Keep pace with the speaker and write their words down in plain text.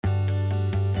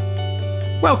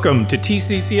Welcome to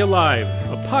TCC Alive,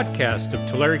 a podcast of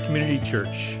Tulare Community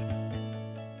Church.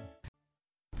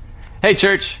 Hey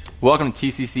church, welcome to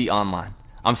TCC Online.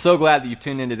 I'm so glad that you've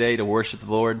tuned in today to worship the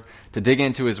Lord, to dig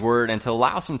into His Word, and to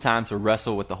allow some time to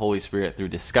wrestle with the Holy Spirit through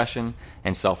discussion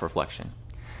and self-reflection.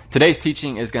 Today's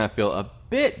teaching is going to feel a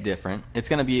bit different. It's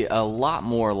going to be a lot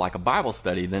more like a Bible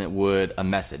study than it would a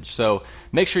message. So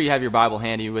make sure you have your Bible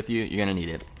handy with you. You're going to need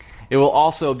it. It will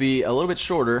also be a little bit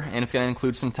shorter, and it's going to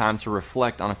include some time to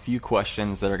reflect on a few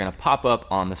questions that are going to pop up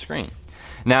on the screen.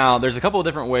 Now, there's a couple of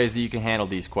different ways that you can handle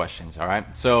these questions, all right?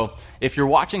 So if you're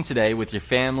watching today with your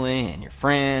family and your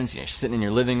friends, you're sitting in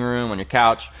your living room, on your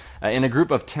couch, in a group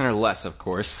of 10 or less, of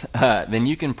course, then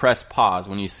you can press pause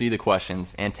when you see the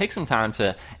questions and take some time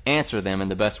to answer them in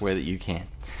the best way that you can.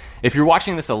 If you're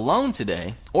watching this alone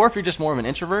today, or if you're just more of an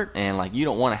introvert and you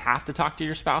don't want to have to talk to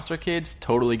your spouse or kids,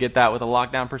 totally get that with the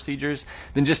lockdown procedures,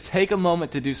 then just take a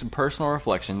moment to do some personal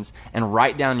reflections and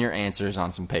write down your answers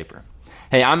on some paper.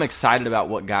 Hey, I'm excited about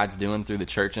what God's doing through the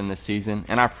church in this season,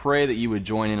 and I pray that you would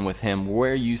join in with Him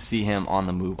where you see Him on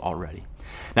the move already.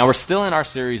 Now, we're still in our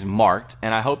series Marked,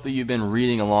 and I hope that you've been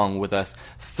reading along with us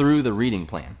through the reading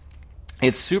plan.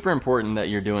 It's super important that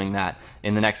you're doing that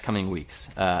in the next coming weeks.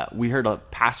 We heard a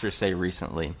pastor say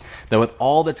recently that with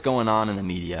all that's going on in the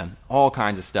media, all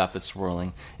kinds of stuff that's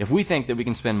swirling, if we think that we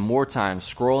can spend more time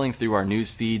scrolling through our news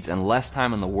feeds and less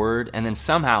time in the Word and then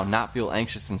somehow not feel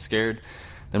anxious and scared,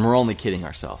 then we're only kidding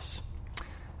ourselves.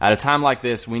 At a time like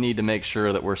this, we need to make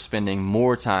sure that we're spending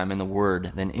more time in the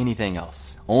Word than anything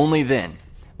else. Only then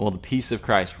will the peace of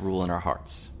Christ rule in our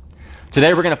hearts.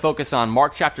 Today we're going to focus on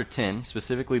Mark chapter 10,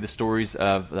 specifically the stories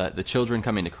of the children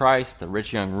coming to Christ, the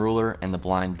rich young ruler, and the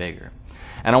blind beggar.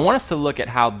 And I want us to look at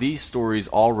how these stories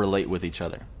all relate with each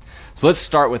other. So let's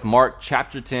start with Mark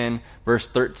chapter 10, verse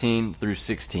 13 through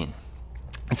 16.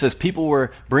 It says, people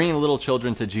were bringing little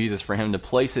children to Jesus for Him to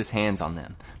place His hands on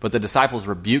them, but the disciples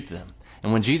rebuked them.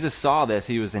 And when Jesus saw this,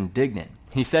 He was indignant.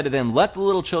 He said to them, "Let the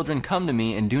little children come to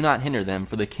me and do not hinder them,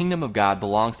 for the kingdom of God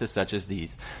belongs to such as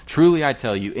these. Truly I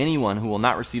tell you, anyone who will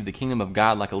not receive the kingdom of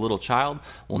God like a little child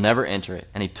will never enter it."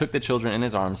 And He took the children in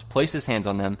His arms, placed His hands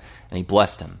on them, and He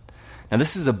blessed them. Now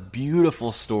this is a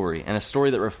beautiful story, and a story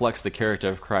that reflects the character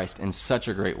of Christ in such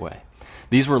a great way.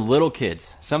 These were little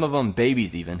kids, some of them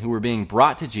babies even, who were being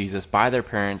brought to Jesus by their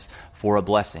parents for a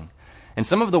blessing. And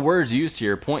some of the words used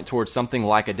here point towards something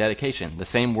like a dedication. The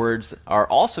same words are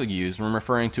also used when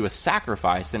referring to a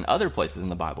sacrifice in other places in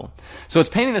the Bible. So it's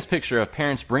painting this picture of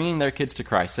parents bringing their kids to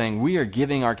Christ, saying, we are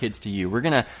giving our kids to you. We're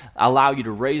going to allow you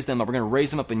to raise them up. We're going to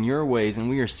raise them up in your ways, and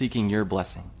we are seeking your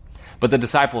blessing. But the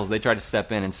disciples, they tried to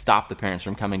step in and stop the parents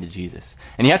from coming to Jesus.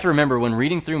 And you have to remember when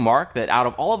reading through Mark that out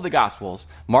of all of the Gospels,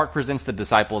 Mark presents the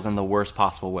disciples in the worst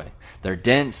possible way. They're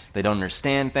dense, they don't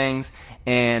understand things,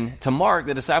 and to Mark,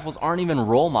 the disciples aren't even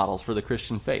role models for the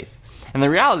Christian faith. And the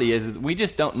reality is we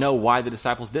just don't know why the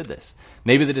disciples did this.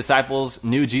 Maybe the disciples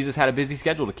knew Jesus had a busy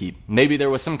schedule to keep. Maybe there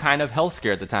was some kind of health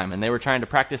scare at the time, and they were trying to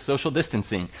practice social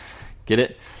distancing. Get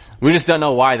it? We just don't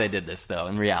know why they did this, though,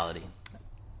 in reality.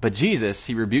 But Jesus,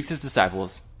 He rebukes His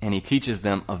disciples, and He teaches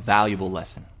them a valuable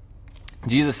lesson.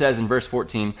 Jesus says in verse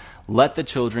 14, "Let the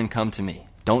children come to me.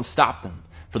 Don't stop them,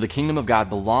 for the kingdom of God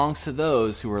belongs to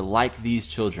those who are like these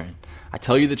children. I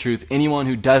tell you the truth, anyone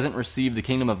who doesn't receive the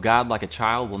kingdom of God like a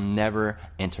child will never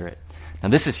enter it." Now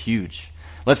this is huge.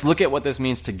 Let's look at what this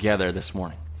means together this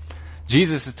morning.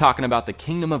 Jesus is talking about the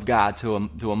kingdom of God to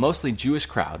a mostly Jewish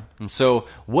crowd. And so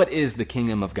what is the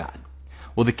kingdom of God?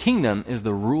 Well, the kingdom is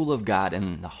the rule of God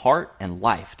in the heart and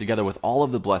life, together with all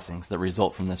of the blessings that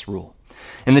result from this rule.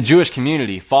 In the Jewish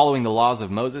community, following the laws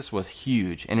of Moses was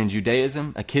huge, and in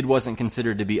Judaism, a kid wasn't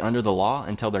considered to be under the law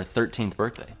until their 13th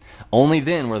birthday. Only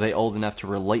then were they old enough to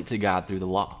relate to God through the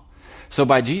law. So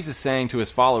by Jesus saying to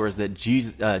His followers that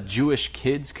Jewish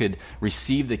kids could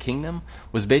receive the kingdom,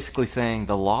 was basically saying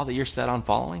the law that you're set on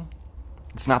following,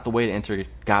 it's not the way to enter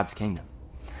God's kingdom.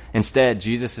 Instead,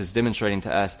 Jesus is demonstrating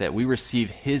to us that we receive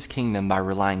His kingdom by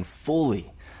relying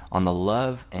fully on the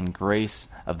love and grace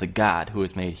of the God who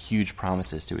has made huge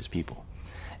promises to His people.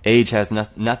 Age has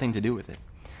nothing to do with it.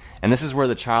 And this is where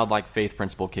the childlike faith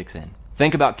principle kicks in.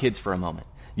 Think about kids for a moment.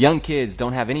 Young kids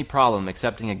don't have any problem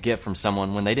accepting a gift from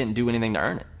someone when they didn't do anything to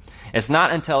earn it. It's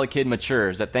not until a kid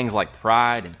matures that things like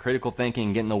pride and critical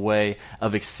thinking get in the way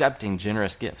of accepting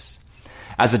generous gifts.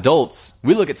 As adults,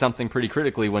 we look at something pretty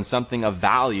critically when something of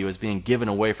value is being given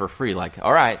away for free. Like,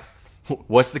 all right,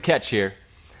 what's the catch here?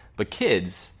 But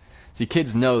kids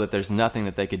know that there's nothing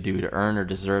that they could do to earn or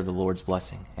deserve the Lord's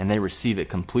blessing, and they receive it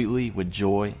completely with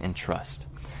joy and trust.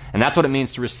 And that's what it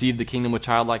means to receive the kingdom with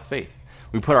childlike faith.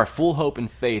 We put our full hope and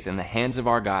faith in the hands of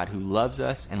our God who loves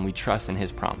us, and we trust in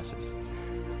His promises.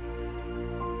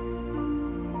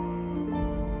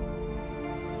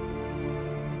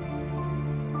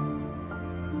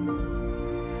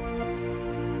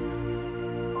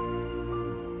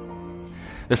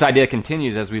 This idea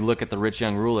continues as we look at the rich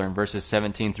young ruler in verses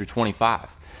 17 through 25.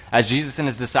 As Jesus and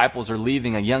his disciples are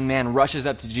leaving, a young man rushes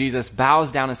up to Jesus,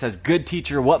 bows down and says, "Good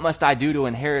teacher, what must I do to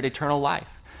inherit eternal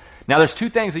life?" Now there's two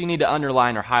things that you need to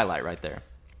underline or highlight right there.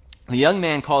 The young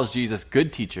man calls Jesus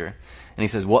good teacher, and he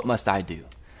says, "What must I do?"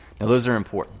 Now those are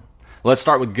important. Let's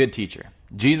start with good teacher.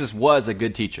 Jesus was a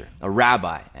good teacher, a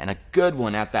rabbi, and a good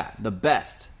one at that, the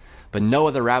best. But no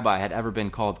other rabbi had ever been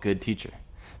called good teacher.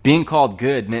 Being called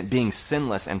good meant being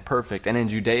sinless and perfect, and in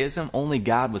Judaism, only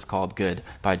God was called good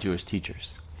by Jewish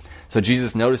teachers. So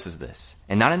Jesus notices this,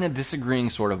 and not in a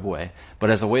disagreeing sort of way, but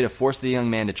as a way to force the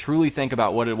young man to truly think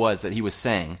about what it was that he was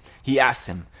saying. He asks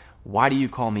him, "Why do you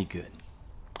call me good?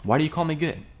 Why do you call me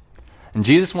good?" And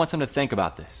Jesus wants him to think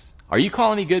about this. Are you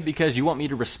calling me good because you want me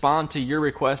to respond to your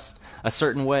request a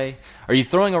certain way? Are you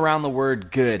throwing around the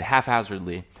word good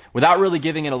haphazardly without really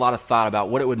giving it a lot of thought about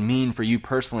what it would mean for you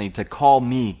personally to call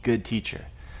me good teacher?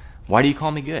 Why do you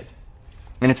call me good?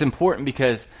 And it's important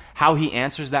because how he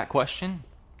answers that question,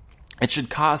 it should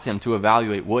cause him to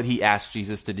evaluate what he asked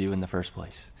Jesus to do in the first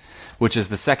place, which is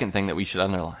the second thing that we should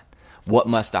underline. What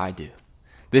must I do?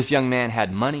 This young man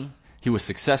had money. He was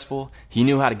successful. He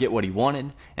knew how to get what he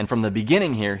wanted. And from the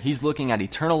beginning here, he's looking at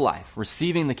eternal life,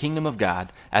 receiving the kingdom of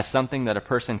God as something that a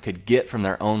person could get from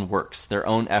their own works, their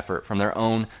own effort, from their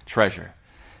own treasure.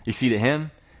 You see, to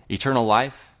him, eternal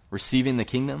life, receiving the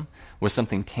kingdom, was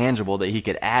something tangible that he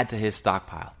could add to his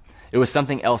stockpile. It was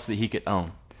something else that he could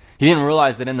own. He didn't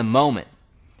realize that in that moment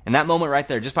right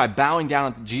there, just by bowing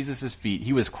down at Jesus' feet,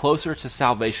 he was closer to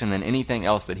salvation than anything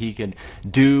else that he could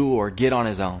do or get on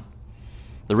his own.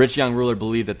 The rich young ruler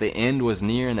believed that the end was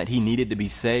near and that he needed to be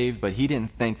saved, but he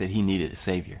didn't think that he needed a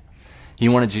savior. He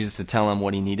wanted Jesus to tell him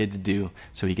what he needed to do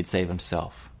so he could save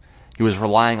himself. He was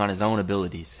relying on his own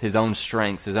abilities, his own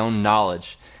strengths, his own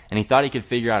knowledge, and he thought he could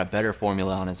figure out a better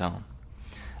formula on his own.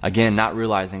 Again, not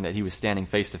realizing that he was standing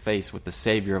face to face with the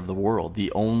Savior of the world,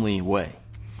 the only way.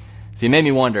 See, it made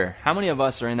me wonder, how many of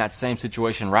us are in that same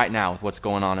situation right now with what's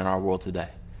going on in our world today?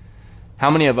 How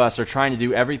many of us are trying to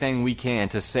do everything we can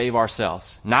to save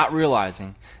ourselves, not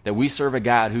realizing that we serve a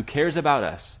God who cares about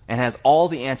us and has all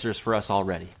the answers for us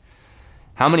already?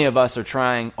 How many of us are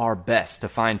trying our best to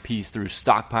find peace through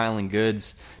stockpiling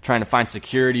goods, trying to find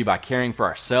security by caring for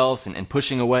ourselves and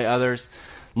pushing away others,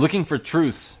 looking for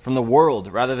truths from the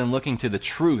world rather than looking to the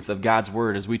truth of God's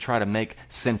word as we try to make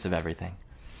sense of everything?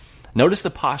 Notice the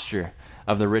posture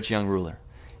of the rich young ruler.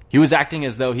 He was acting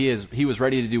as though he was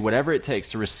ready to do whatever it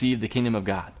takes to receive the kingdom of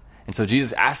God. And so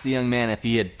Jesus asked the young man if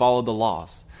he had followed the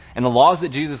laws. And the laws that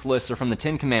Jesus lists are from the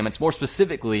 10 Commandments, more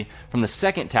specifically from the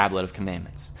second tablet of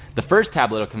commandments. The first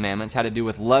tablet of commandments had to do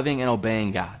with loving and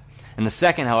obeying God. And the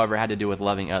second, however, had to do with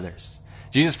loving others.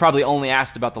 Jesus probably only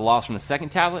asked about the laws from the second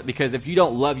tablet because if you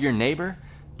don't love your neighbor,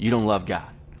 you don't love God.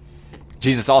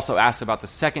 Jesus also asked about the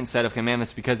second set of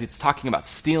commandments because it's talking about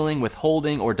stealing,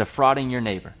 withholding, or defrauding your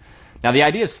neighbor. Now, the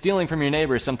idea of stealing from your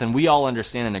neighbor is something we all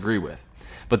understand and agree with.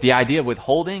 But the idea of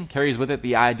withholding carries with it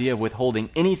the idea of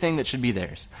withholding anything that should be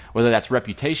theirs, whether that's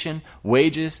reputation,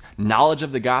 wages, knowledge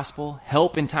of the gospel,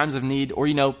 help in times of need, or,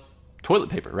 toilet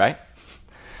paper, right?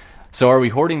 So are we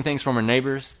hoarding things from our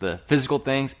neighbors, the physical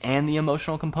things and the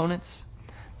emotional components?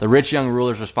 The rich young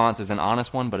ruler's response is an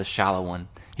honest one, but a shallow one.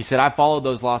 He said, "I followed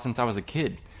those laws since I was a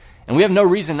kid." And we have no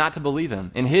reason not to believe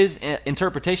him. In his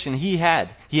interpretation, he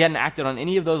hadn't acted on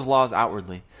any of those laws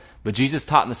outwardly. But Jesus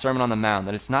taught in the Sermon on the Mount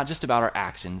that it's not just about our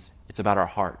actions, it's about our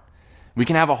heart. We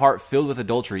can have a heart filled with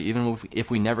adultery even if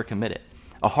we never commit it.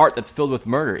 A heart that's filled with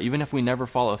murder even if we never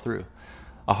follow through.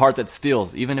 A heart that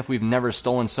steals even if we've never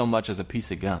stolen so much as a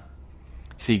piece of gum.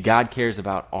 See, God cares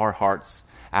about our hearts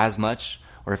as much,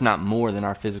 or if not more, than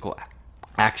our physical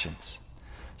actions.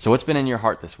 So what's been in your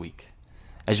heart this week?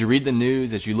 As you read the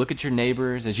news, as you look at your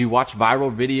neighbors, as you watch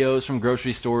viral videos from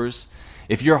grocery stores,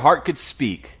 if your heart could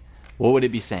speak, what would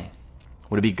it be saying?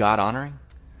 Would it be God-honoring?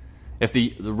 If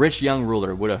the rich young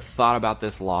ruler would have thought about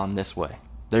this law in this way,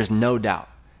 there's no doubt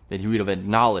that he would have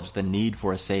acknowledged the need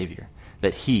for a Savior,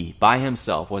 that he, by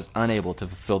himself, was unable to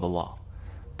fulfill the law.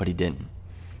 But he didn't.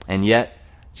 And yet,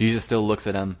 Jesus still looks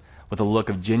at him with a look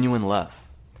of genuine love,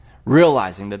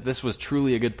 realizing that this was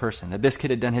truly a good person, that this kid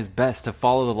had done his best to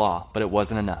follow the law, but it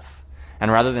wasn't enough.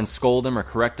 And rather than scold him or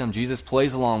correct him, Jesus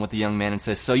plays along with the young man and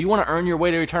says, "So you want to earn your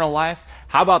way to eternal life?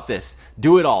 How about this?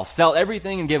 Do it all. Sell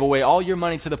everything and give away all your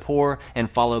money to the poor and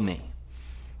follow me."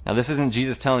 Now, this isn't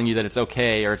Jesus telling you that it's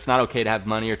okay or it's not okay to have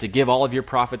money or to give all of your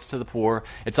profits to the poor.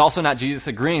 It's also not Jesus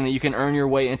agreeing that you can earn your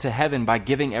way into heaven by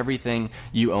giving everything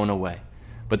you own away.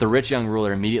 But the rich young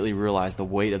ruler immediately realized the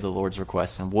weight of the Lord's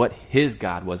request and what his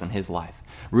God was in his life,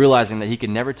 realizing that he could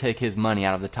never take his money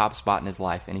out of the top spot in his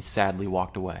life, and he sadly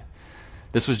walked away.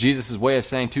 This was Jesus' way of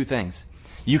saying two things.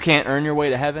 You can't earn your way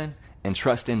to heaven, and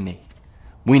trust in me.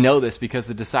 We know this because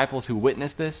the disciples who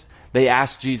witnessed this, they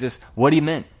asked Jesus what he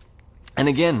meant. And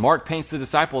again, Mark paints the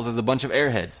disciples as a bunch of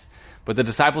airheads. But the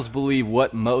disciples believed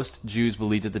what most Jews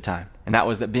believed at the time, and that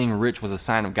was that being rich was a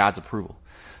sign of God's approval.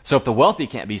 So if the wealthy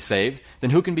can't be saved, then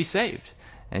who can be saved?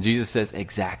 And Jesus says,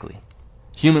 exactly.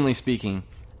 Humanly speaking,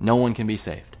 no one can be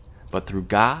saved. But through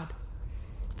God,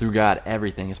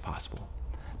 everything is possible.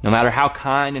 No matter how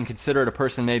kind and considerate a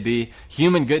person may be,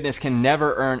 human goodness can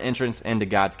never earn entrance into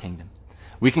God's kingdom.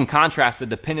 We can contrast the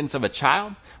dependence of a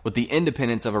child with the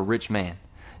independence of a rich man.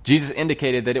 Jesus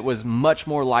indicated that it was much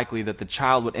more likely that the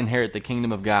child would inherit the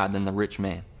kingdom of God than the rich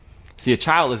man. See, a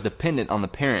child is dependent on the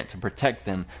parent to protect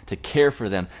them, to care for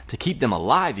them, to keep them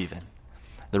alive even.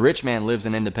 The rich man lives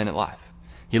an independent life.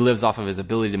 He lives off of his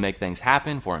ability to make things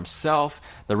happen for himself.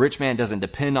 The rich man doesn't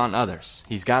depend on others.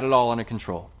 He's got it all under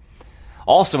control.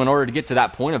 Also, in order to get to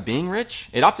that point of being rich,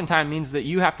 it oftentimes means that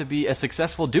you have to be a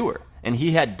successful doer. And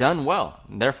he had done well,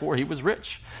 and therefore he was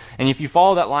rich. And if you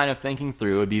follow that line of thinking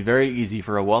through, it would be very easy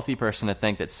for a wealthy person to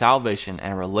think that salvation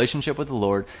and a relationship with the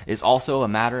Lord is also a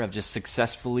matter of just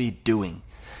successfully doing.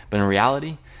 But in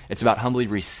reality, it's about humbly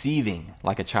receiving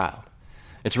like a child.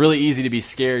 It's really easy to be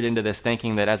scared into this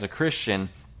thinking that as a Christian,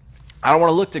 I don't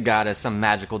want to look to God as some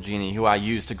magical genie who I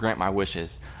use to grant my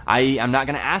wishes. I'm not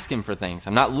going to ask him for things.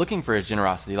 I'm not looking for his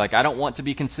generosity. Like, I don't want to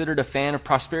be considered a fan of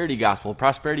prosperity gospel,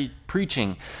 prosperity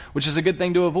preaching, which is a good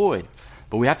thing to avoid.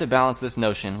 But we have to balance this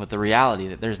notion with the reality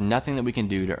that there's nothing that we can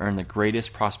do to earn the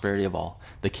greatest prosperity of all,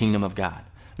 the kingdom of God.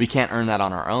 We can't earn that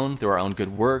on our own, through our own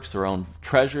good works, through our own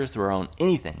treasures, through our own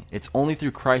anything. It's only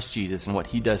through Christ Jesus and what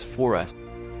he does for us.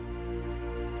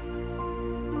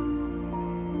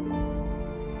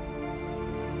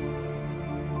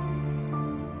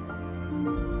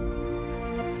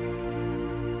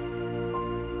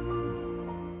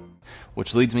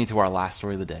 Which leads me to our last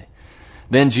story of the day.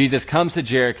 Then Jesus comes to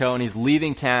Jericho, and he's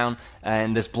leaving town,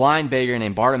 and this blind beggar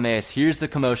named Bartimaeus hears the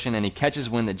commotion, and he catches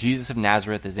wind that Jesus of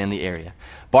Nazareth is in the area.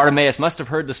 Bartimaeus must have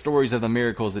heard the stories of the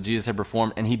miracles that Jesus had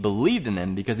performed, and he believed in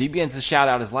them because he begins to shout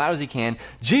out as loud as he can,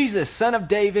 "Jesus, Son of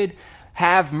David,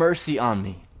 have mercy on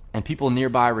me." And people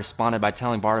nearby responded by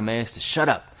telling Bartimaeus to shut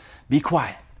up, be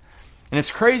quiet. And it's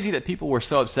crazy that people were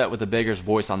so upset with the beggar's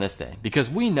voice on this day, because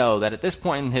we know that at this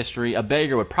point in history, a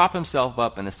beggar would prop himself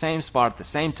up in the same spot at the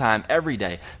same time every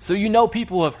day. So you know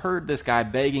people have heard this guy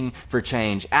begging for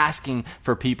change, asking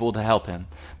for people to help him.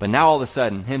 But now all of a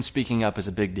sudden, him speaking up is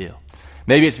a big deal.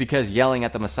 Maybe it's because yelling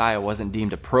at the Messiah wasn't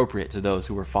deemed appropriate to those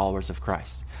who were followers of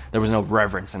Christ. There was no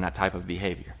reverence in that type of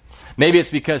behavior. Maybe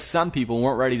it's because some people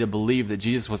weren't ready to believe that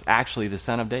Jesus was actually the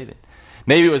Son of David.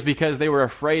 Maybe it was because they were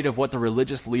afraid of what the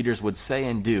religious leaders would say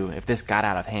and do if this got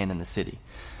out of hand in the city.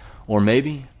 Or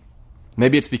maybe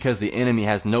it's because the enemy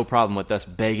has no problem with us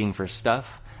begging for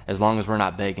stuff as long as we're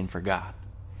not begging for God.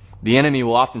 The enemy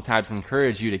will oftentimes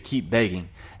encourage you to keep begging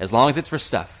as long as it's for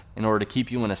stuff in order to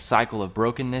keep you in a cycle of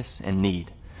brokenness and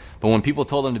need. But when people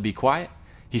told him to be quiet,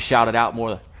 he shouted out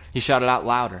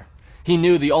louder. He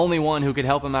knew the only one who could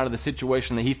help him out of the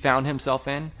situation that he found himself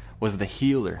in was the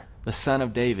healer, the Son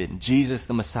of David, Jesus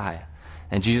the Messiah.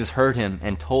 And Jesus heard him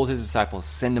and told his disciples,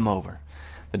 send him over.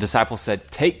 The disciples said,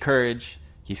 take courage,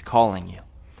 he's calling you.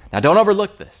 Now don't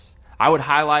overlook this. I would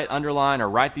highlight, underline, or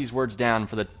write these words down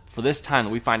for this time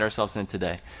that we find ourselves in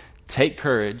today. Take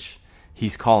courage,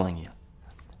 he's calling you.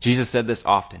 Jesus said this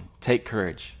often, take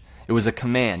courage. It was a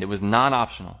command. It was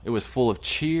non-optional. It was full of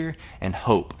cheer and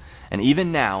hope. And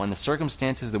even now, in the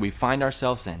circumstances that we find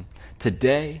ourselves in,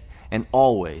 today and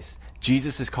always,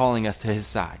 Jesus is calling us to his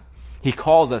side. He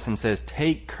calls us and says,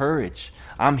 take courage.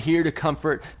 I'm here to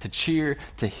comfort, to cheer,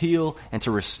 to heal, and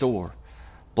to restore.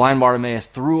 Blind Bartimaeus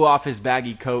threw off his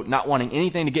baggy coat, not wanting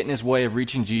anything to get in his way of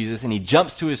reaching Jesus, and he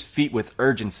jumps to his feet with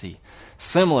urgency,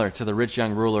 similar to the rich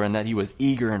young ruler in that he was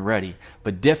eager and ready,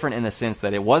 but different in the sense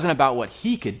that it wasn't about what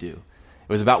he could do. It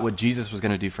was about what Jesus was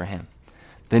going to do for him.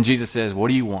 Then Jesus says, what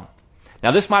do you want? Now,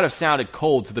 this might have sounded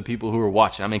cold to the people who were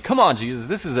watching. I mean, come on, Jesus,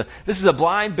 this is a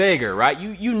blind beggar, right?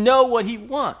 You know what he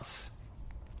wants.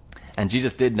 And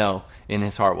Jesus did know in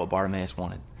his heart what Bartimaeus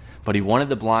wanted. But he wanted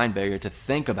the blind beggar to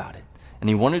think about it. And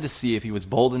he wanted to see if he was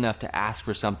bold enough to ask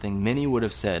for something many would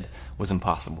have said was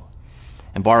impossible.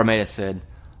 And Bartimaeus said,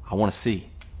 I want to see.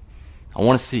 I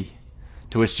want to see.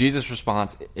 To which Jesus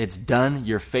responds, it's done,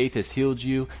 your faith has healed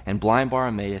you, and blind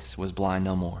Bartimaeus was blind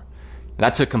no more. And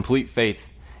that took complete faith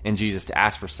in Jesus to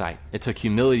ask for sight. It took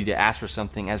humility to ask for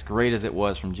something as great as it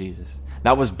was from Jesus.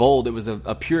 That was bold. It was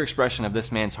a pure expression of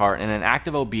this man's heart. And in an act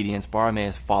of obedience,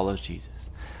 Bartimaeus follows Jesus.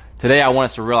 Today, I want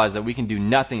us to realize that we can do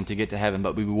nothing to get to heaven,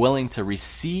 but be willing to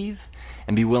receive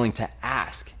and be willing to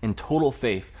ask in total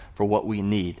faith for what we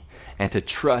need, and to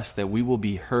trust that we will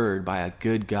be heard by a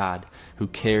good God who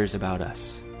cares about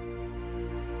us.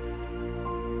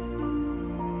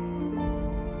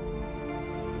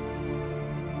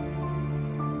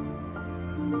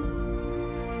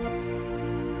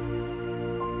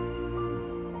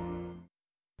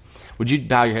 Would you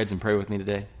bow your heads and pray with me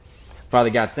today?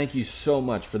 Father God, thank you so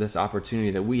much for this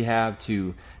opportunity that we have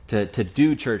to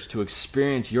do church, to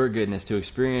experience your goodness, to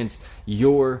experience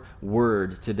your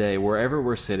word today, wherever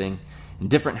we're sitting, in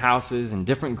different houses, in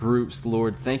different groups.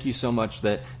 Lord, thank you so much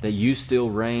that you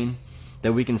still reign,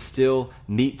 that we can still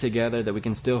meet together, that we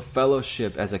can still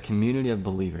fellowship as a community of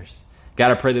believers.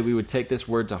 God, I pray that we would take this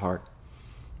word to heart,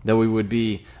 that we would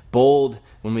be bold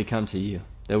when we come to you,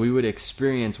 that we would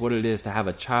experience what it is to have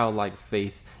a childlike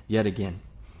faith yet again.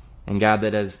 And God,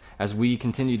 that as we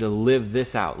continue to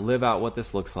live out what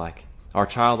this looks like, our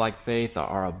childlike faith,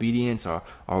 our obedience,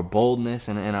 our boldness,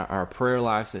 and our prayer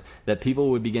lives, that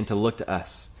people would begin to look to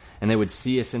us, and they would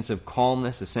see a sense of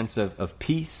calmness, a sense of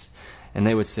peace, and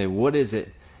they would say, what is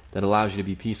it that allows you to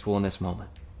be peaceful in this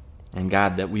moment? And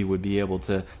God, that we would be able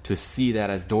to see that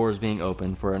as doors being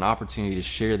opened for an opportunity to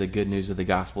share the good news of the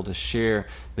gospel, to share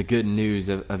the good news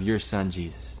of your Son,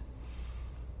 Jesus.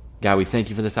 God, we thank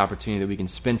you for this opportunity that we can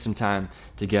spend some time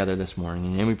together this morning.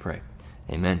 In your name we pray.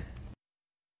 Amen.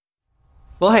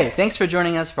 Well, hey, thanks for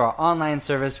joining us for our online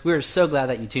service. We're so glad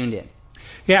that you tuned in.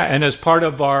 Yeah, and as part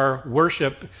of our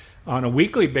worship on a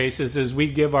weekly basis is we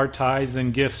give our tithes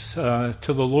and gifts to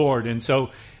the Lord. And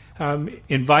so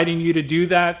inviting you to do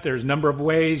that. There's a number of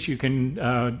ways you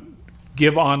can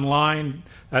give online.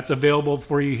 That's available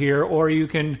for you here, or you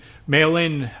can mail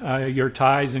in your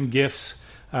tithes and gifts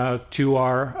to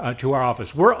our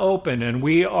office. We're open, and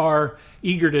we are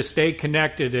eager to stay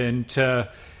connected and to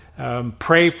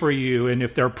pray for you. And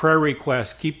if there are prayer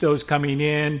requests, keep those coming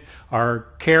in. Our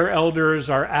care elders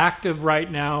are active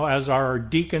right now, as our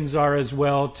deacons are as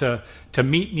well, to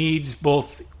meet needs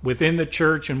both within the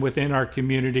church and within our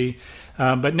community.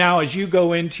 But now as you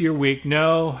go into your week,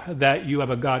 know that you have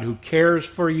a God who cares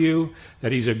for you,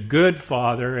 that He's a good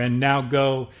Father, and now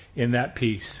go in that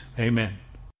peace. Amen.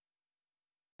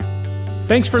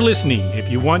 Thanks for listening. If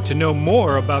you want to know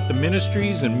more about the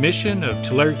ministries and mission of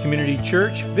Tulare Community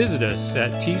Church, visit us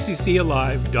at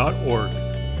tccalive.org.